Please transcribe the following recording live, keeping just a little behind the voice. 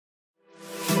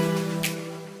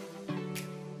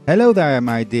Hello there,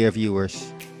 my dear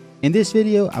viewers. In this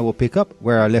video I will pick up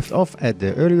where I left off at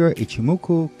the earlier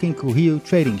Ichimoku Kinkuhyu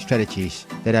trading strategies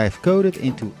that I have coded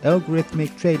into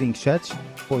algorithmic trading sets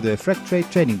for the Freqtrade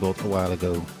trading bot a while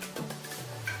ago.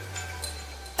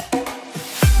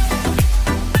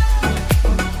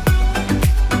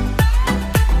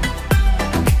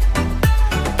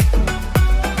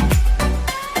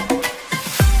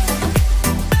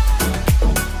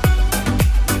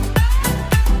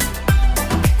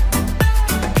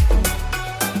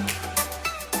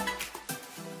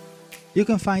 You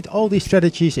can find all these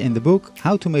strategies in the book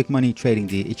How to Make Money Trading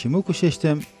the Ichimoku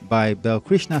System by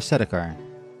Balkrishna Sadekar.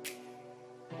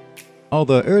 All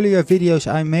the earlier videos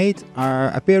I made are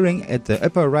appearing at the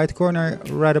upper right corner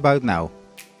right about now.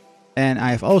 And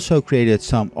I have also created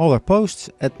some other posts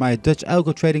at my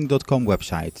dutchcryptodad.com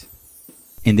website.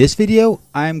 In this video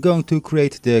I am going to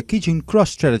create the Kijun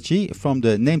Cross strategy from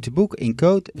the named book in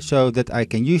code so that I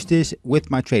can use this with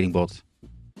my trading bot.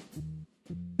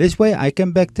 This way I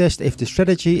can backtest if the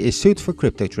strategy is suited for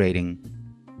crypto trading.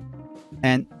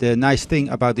 And the nice thing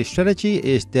about this strategy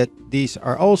is that these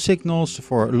are all signals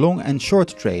for long and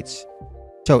short trades.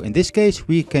 So in this case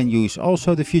we can use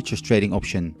also the futures trading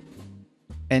option.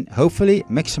 And hopefully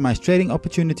maximize trading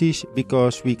opportunities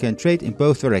because we can trade in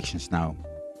both directions now.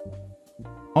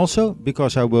 Also,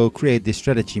 because I will create this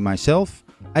strategy myself,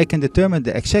 I can determine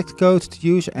the exact code to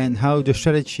use and how the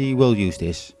strategy will use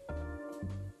this.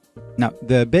 Now,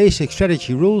 the basic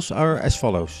strategy rules are as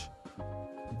follows.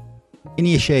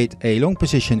 Initiate a long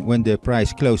position when the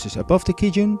price closes above the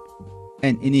Kijun,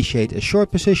 and initiate a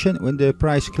short position when the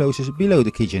price closes below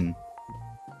the Kijun.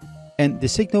 And the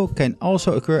signal can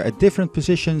also occur at different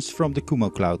positions from the Kumo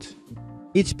cloud.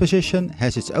 Each position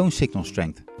has its own signal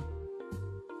strength.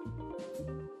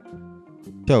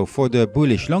 So for the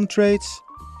bullish long trades,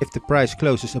 if the price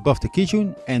closes above the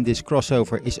Kijun and this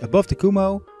crossover is above the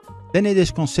Kumo, then it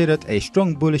is considered a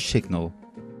strong bullish signal.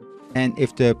 And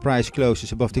if the price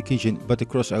closes above the Kijun but the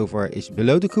crossover is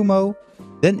below the Kumo,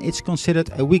 then it's considered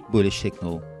a weak bullish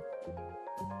signal.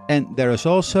 And there is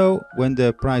also, when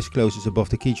the price closes above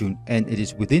the Kijun and it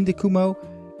is within the Kumo,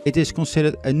 it is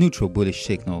considered a neutral bullish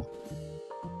signal.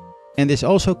 And this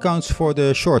also counts for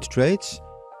the short trades.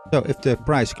 So if the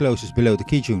price closes below the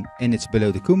Kijun and it's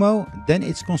below the Kumo, then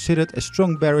it's considered a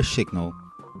strong bearish signal.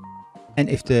 And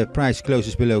if the price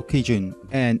closes below Kijun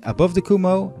and above the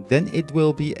Kumo, then it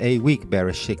will be a weak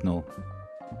bearish signal.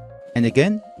 And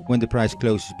again, when the price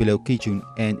closes below Kijun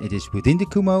and it is within the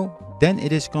Kumo, then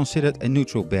it is considered a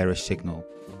neutral bearish signal.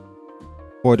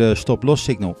 For the stop loss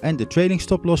signal and the trailing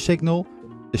stop loss signal,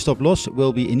 the stop loss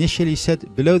will be initially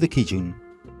set below the Kijun.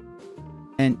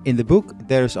 And in the book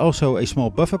there is also a small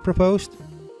buffer proposed.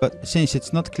 But since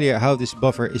it's not clear how this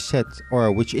buffer is set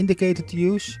or which indicator to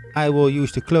use, I will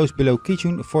use the close below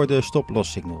Kijun for the stop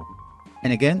loss signal.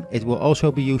 And again, it will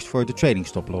also be used for the trading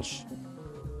stop loss.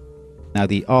 Now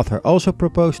the author also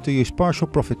proposed to use partial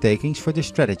profit takings for this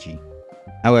strategy.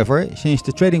 However, since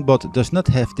the trading bot does not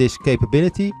have this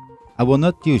capability, I will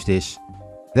not use this.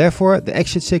 Therefore, the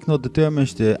exit signal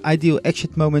determines the ideal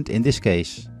exit moment in this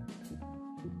case.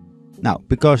 Now,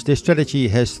 because this strategy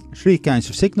has three kinds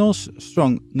of signals,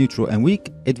 strong, neutral and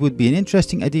weak, it would be an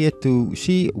interesting idea to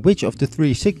see which of the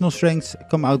three signal strengths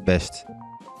come out best.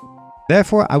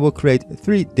 Therefore, I will create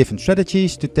three different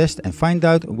strategies to test and find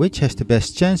out which has the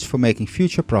best chance for making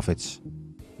future profits.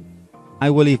 I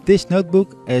will leave this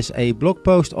notebook as a blog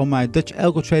post on my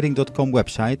dutchcryptodad.com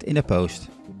website in a post.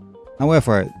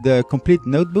 However, the complete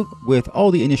notebook with all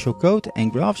the initial code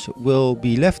and graphs will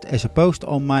be left as a post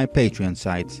on my Patreon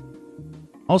site.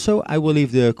 Also, I will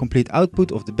leave the complete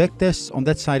output of the backtests on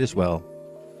that site as well.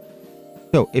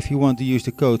 So, if you want to use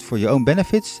the code for your own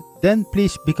benefits, then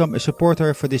please become a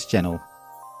supporter for this channel.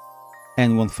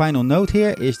 And one final note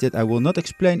here is that I will not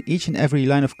explain each and every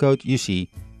line of code you see.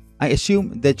 I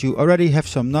assume that you already have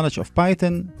some knowledge of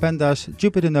Python, Pandas,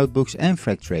 Jupyter Notebooks and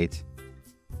Freqtrade.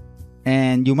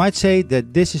 And you might say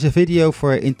that this is a video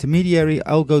for intermediary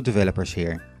algo developers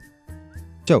here.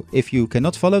 So, if you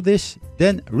cannot follow this,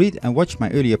 then read and watch my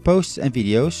earlier posts and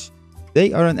videos.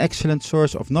 They are an excellent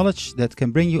source of knowledge that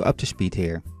can bring you up to speed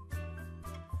here.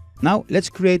 Now, let's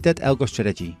create that algo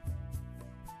strategy.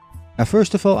 Now,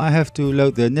 first of all, I have to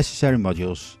load the necessary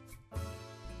modules.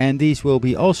 And these will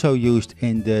be also used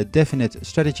in the definite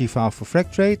strategy file for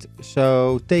Freqtrade,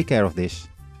 so take care of this.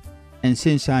 And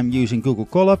since I'm using Google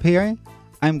Colab here,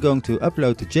 I'm going to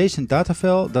upload the JSON data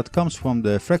file that comes from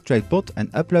the Freqtrade bot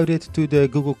and upload it to the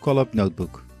Google Colab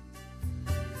notebook.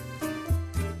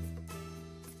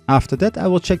 After that I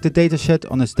will check the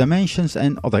dataset on its dimensions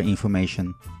and other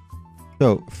information.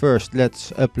 So first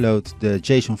let's upload the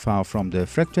JSON file from the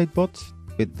Freqtrade bot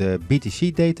with the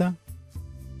BTC data.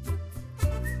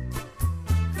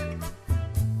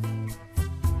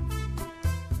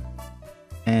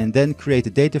 And then create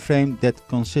a data frame that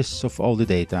consists of all the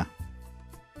data.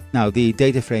 Now the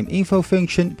data frame info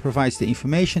function provides the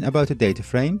information about the data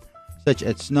frame, such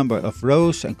as number of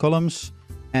rows and columns,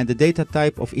 and the data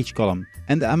type of each column,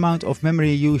 and the amount of memory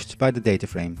used by the data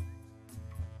frame.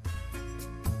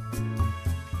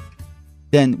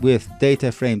 Then with data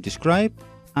frame describe,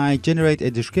 I generate a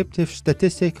descriptive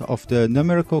statistic of the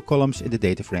numerical columns in the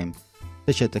data frame,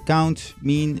 such as the count,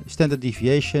 mean, standard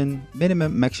deviation,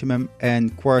 minimum, maximum,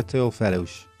 and quartile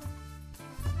values.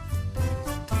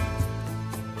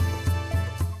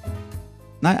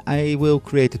 Now I will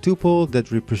create a tuple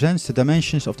that represents the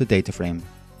dimensions of the data frame.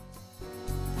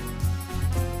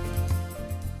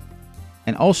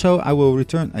 And also I will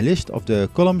return a list of the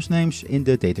columns names in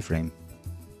the data frame.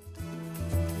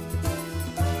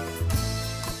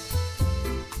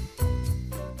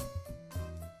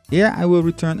 Here I will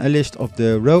return a list of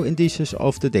the row indices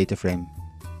of the data frame.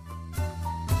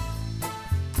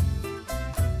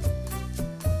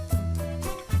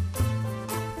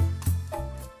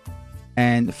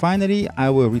 And finally I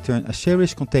will return a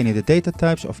series containing the data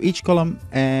types of each column,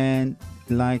 and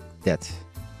like that.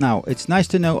 Now it's nice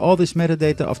to know all this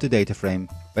metadata of the data frame,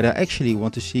 but I actually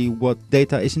want to see what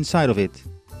data is inside of it.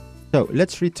 So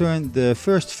let's return the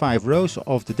first 5 rows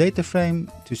of the data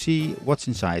frame to see what's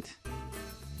inside.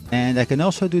 And I can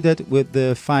also do that with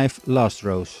the 5 last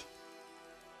rows.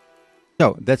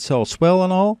 So that's all swell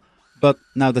and all, but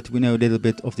now that we know a little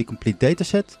bit of the complete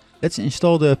dataset, let's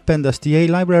install the Pandas TA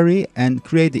library and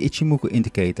create the Ichimoku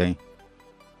indicator.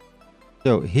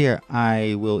 So here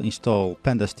I will install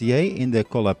Pandas TA in the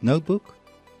Colab notebook.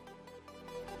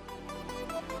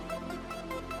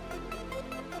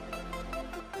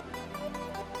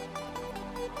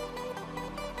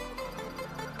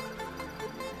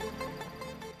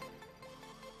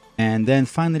 And then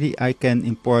finally I can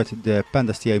import the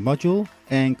Pandas TA module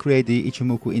and create the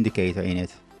Ichimoku indicator in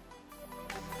it.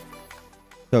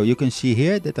 So you can see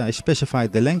here that I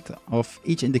specified the length of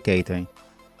each indicator.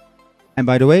 And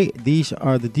by the way, these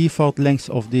are the default lengths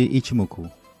of the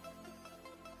Ichimoku.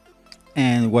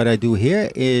 And what I do here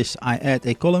is I add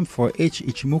a column for each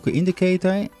Ichimoku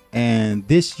indicator, and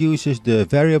this uses the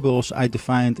variables I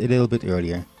defined a little bit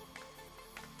earlier.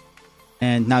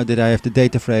 And now that I have the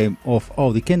data frame of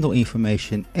all the candle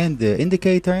information and the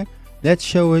indicator, let's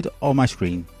show it on my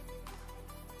screen.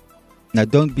 Now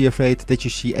don't be afraid that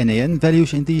you see NaN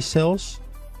values in these cells,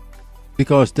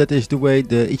 because that is the way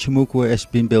the Ichimoku has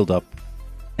been built up.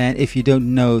 And if you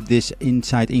don't know this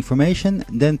inside information,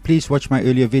 then please watch my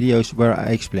earlier videos where I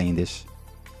explain this.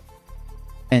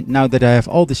 And now that I have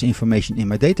all this information in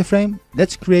my data frame,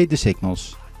 let's create the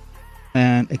signals.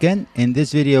 And again, in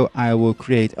this video I will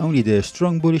create only the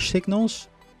strong bullish signals.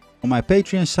 On my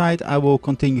Patreon side I will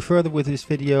continue further with this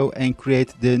video and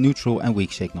create the neutral and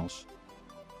weak signals.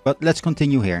 But let's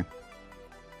continue here.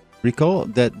 Recall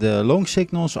that the long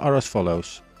signals are as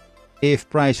follows. If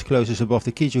price closes above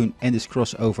the Kijun and this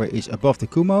crossover is above the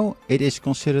Kumo, it is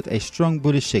considered a strong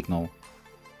bullish signal.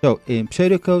 So in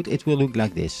pseudocode it will look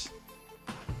like this.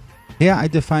 Here I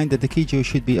define that the Kijun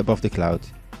should be above the cloud.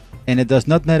 And it does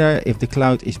not matter if the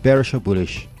cloud is bearish or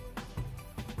bullish.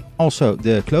 Also,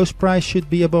 the close price should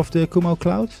be above the Kumo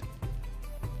cloud.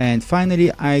 And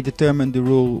finally, I determine the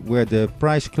rule where the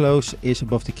price close is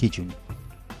above the Kijun.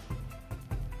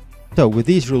 So with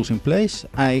these rules in place,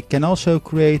 I can also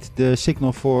create the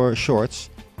signal for shorts,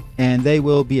 and they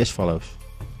will be as follows.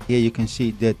 Here you can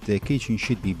see that the Kijun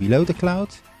should be below the cloud,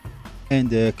 and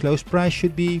the close price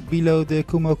should be below the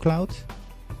Kumo cloud.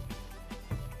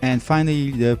 And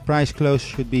finally the price close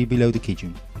should be below the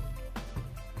Kijun.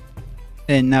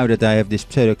 And now that I have this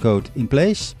pseudocode in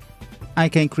place, I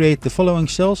can create the following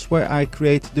cells where I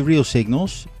create the real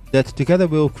signals that together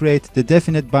will create the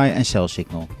definite buy and sell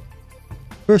signal.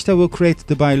 First I will create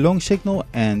the buy long signal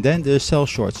and then the sell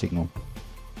short signal.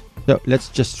 So let's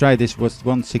just try this with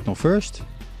one signal first.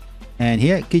 And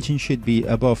here Kijun should be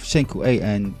above Senkou A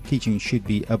and Kijun should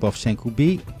be above Senkou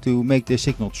B to make the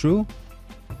signal true.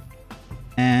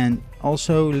 And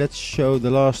also let's show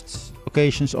the last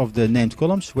occasions of the named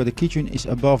columns where the Kijun is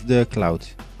above the cloud.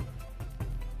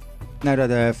 Now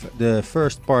that I have the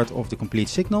first part of the complete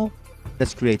signal,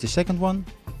 let's create the second one.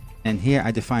 And here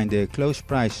I define the close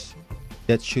price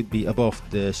that should be above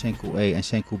the Senkou A and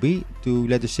Senkou B to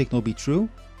let the signal be true.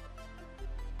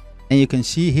 And you can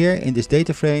see here in this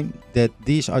data frame that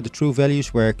these are the true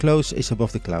values where close is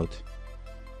above the cloud.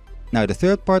 Now the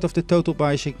third part of the total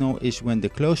buy signal is when the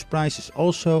close price is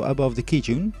also above the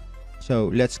Kijun.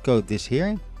 So let's code this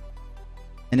here.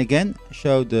 And again,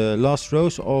 show the last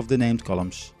rows of the named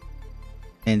columns.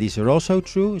 And these are also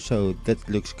true, so that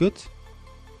looks good.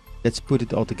 Let's put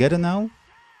it all together now.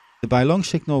 The buy long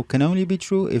signal can only be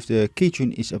true if the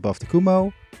Kijun is above the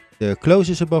Kumo, the close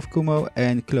is above Kumo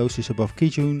and close is above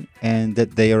Kijun, and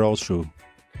that they are all true.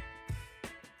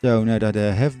 So now that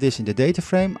I have this in the data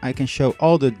frame, I can show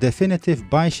all the definitive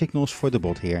buy signals for the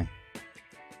bot here.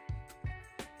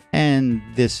 And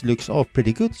this looks all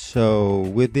pretty good. So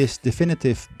with this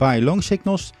definitive buy long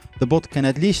signals, the bot can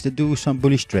at least do some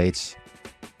bullish trades.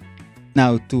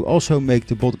 Now to also make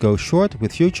the bot go short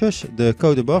with futures, the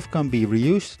code above can be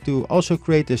reused to also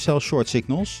create the sell short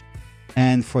signals.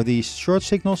 And for these short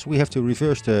signals, we have to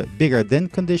reverse the bigger than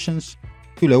conditions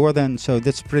to lower than, so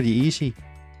that's pretty easy.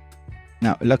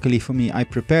 Now, luckily for me, I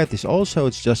prepared this also.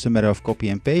 It's just a matter of copy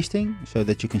and pasting so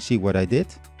that you can see what I did.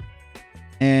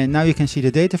 And now you can see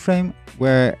the data frame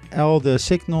where all the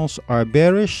signals are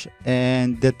bearish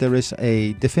and that there is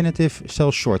a definitive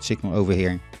sell short signal over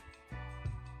here.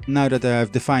 Now that I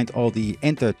have defined all the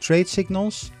enter trade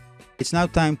signals, it's now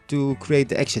time to create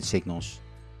the exit signals.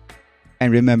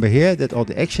 And remember here that all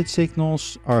the exit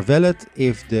signals are valid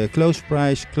if the close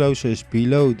price closes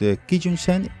below the Kijun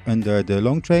Sen under the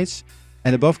long trades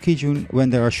and above Kijun when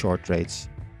there are short trades.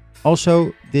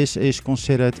 Also, this is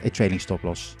considered a trailing stop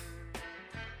loss.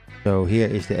 So here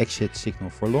is the exit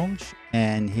signal for longs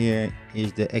and here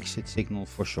is the exit signal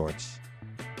for shorts.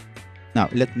 Now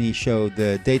let me show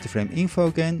the data frame info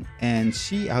again and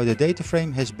see how the data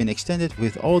frame has been extended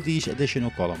with all these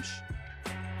additional columns.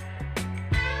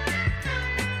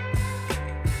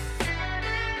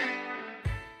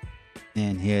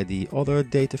 And here the other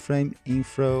data frame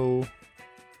info.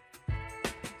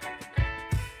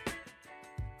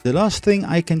 The last thing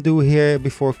I can do here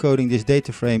before coding this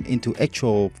data frame into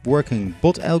actual working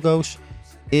bot algos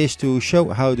is to show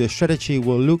how the strategy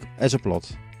will look as a plot.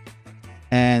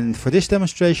 And for this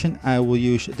demonstration I will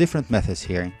use different methods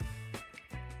here.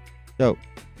 So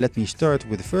let me start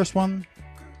with the first one,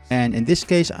 and in this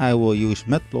case I will use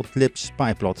Matplotlib's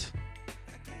pie plot.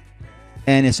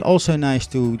 And it's also nice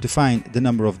to define the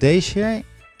number of days here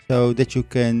so that you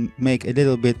can make a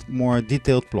little bit more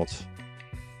detailed plot.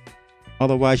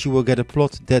 Otherwise you will get a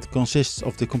plot that consists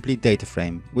of the complete data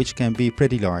frame, which can be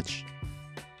pretty large.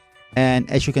 And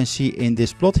as you can see in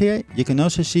this plot here, you can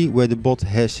also see where the bot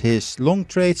has his long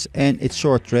trades and its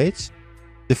short trades,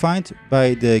 defined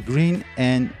by the green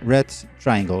and red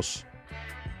triangles.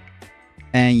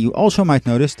 And you also might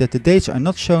notice that the dates are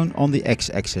not shown on the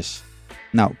x-axis.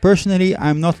 Now personally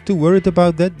I'm not too worried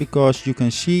about that because you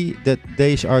can see that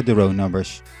these are the row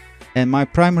numbers. And my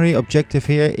primary objective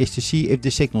here is to see if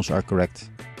the signals are correct.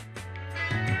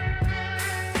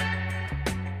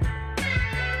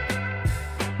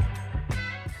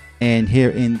 And here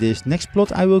in this next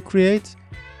plot I will create,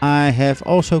 I have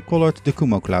also colored the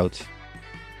Kumo cloud.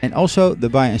 And also the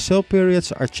buy and sell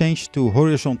periods are changed to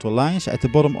horizontal lines at the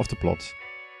bottom of the plot.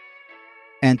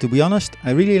 And to be honest,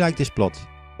 I really like this plot,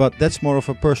 but that's more of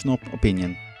a personal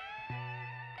opinion.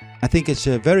 I think it's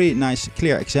a very nice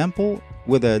clear example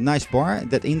with a nice bar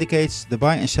that indicates the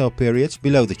buy and sell periods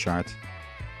below the chart.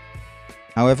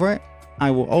 However, I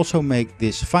will also make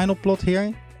this final plot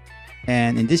here,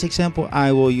 and in this example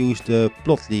I will use the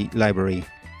Plotly library.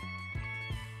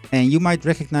 And you might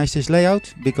recognize this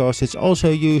layout because it's also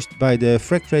used by the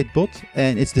Freqtrade bot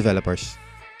and its developers.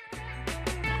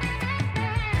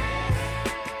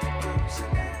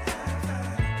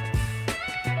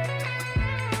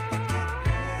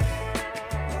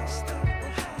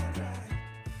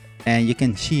 And you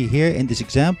can see here in this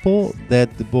example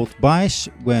that the bot buys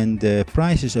when the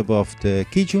price is above the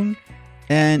Kijun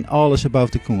and all is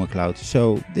above the Kumo cloud.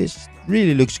 So this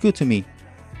really looks good to me.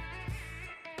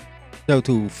 So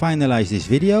to finalize this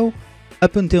video,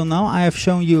 up until now I have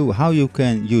shown you how you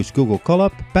can use Google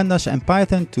Colab, Pandas and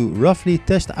Python to roughly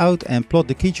test out and plot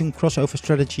the Kijun crossover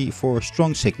strategy for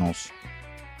strong signals.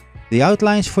 The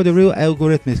outlines for the real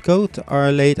algorithmic code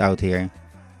are laid out here.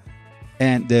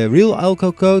 And the real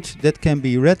algo code that can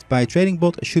be read by a trading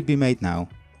bot should be made now.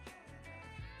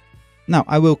 Now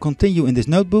I will continue in this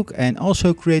notebook and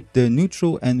also create the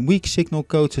neutral and weak signal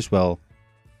codes as well.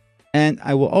 And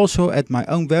I will also add my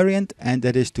own variant, and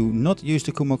that is to not use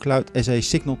the Kumo cloud as a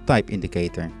signal type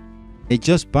indicator. It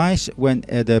just buys when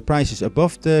the price is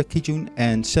above the Kijun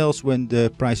and sells when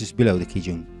the price is below the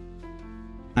Kijun.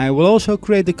 I will also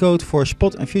create the code for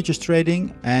spot and futures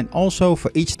trading and also for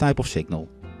each type of signal.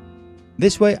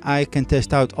 This way I can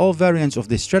test out all variants of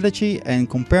this strategy and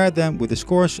compare them with the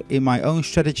scores in my own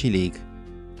strategy league.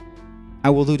 I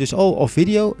will do this all off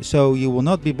video, so you will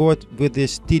not be bored with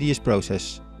this tedious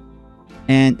process.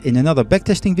 And in another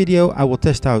backtesting video, I will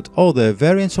test out all the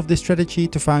variants of this strategy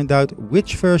to find out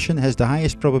which version has the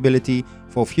highest probability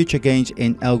for future gains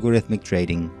in algorithmic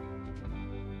trading.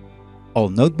 All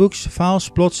notebooks, files,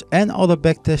 plots and other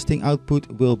backtesting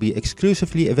output will be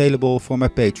exclusively available for my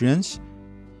Patreons.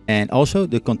 And also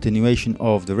the continuation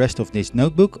of the rest of this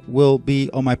notebook will be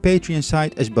on my Patreon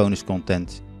site as bonus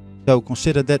content. So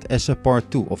consider that as a part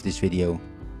 2 of this video.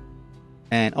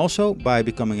 And also, by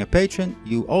becoming a patron,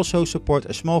 you also support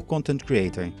a small content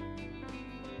creator.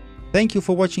 Thank you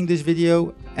for watching this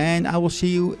video, and I will see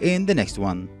you in the next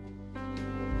one.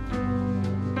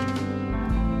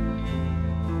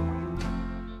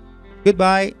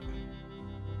 Goodbye.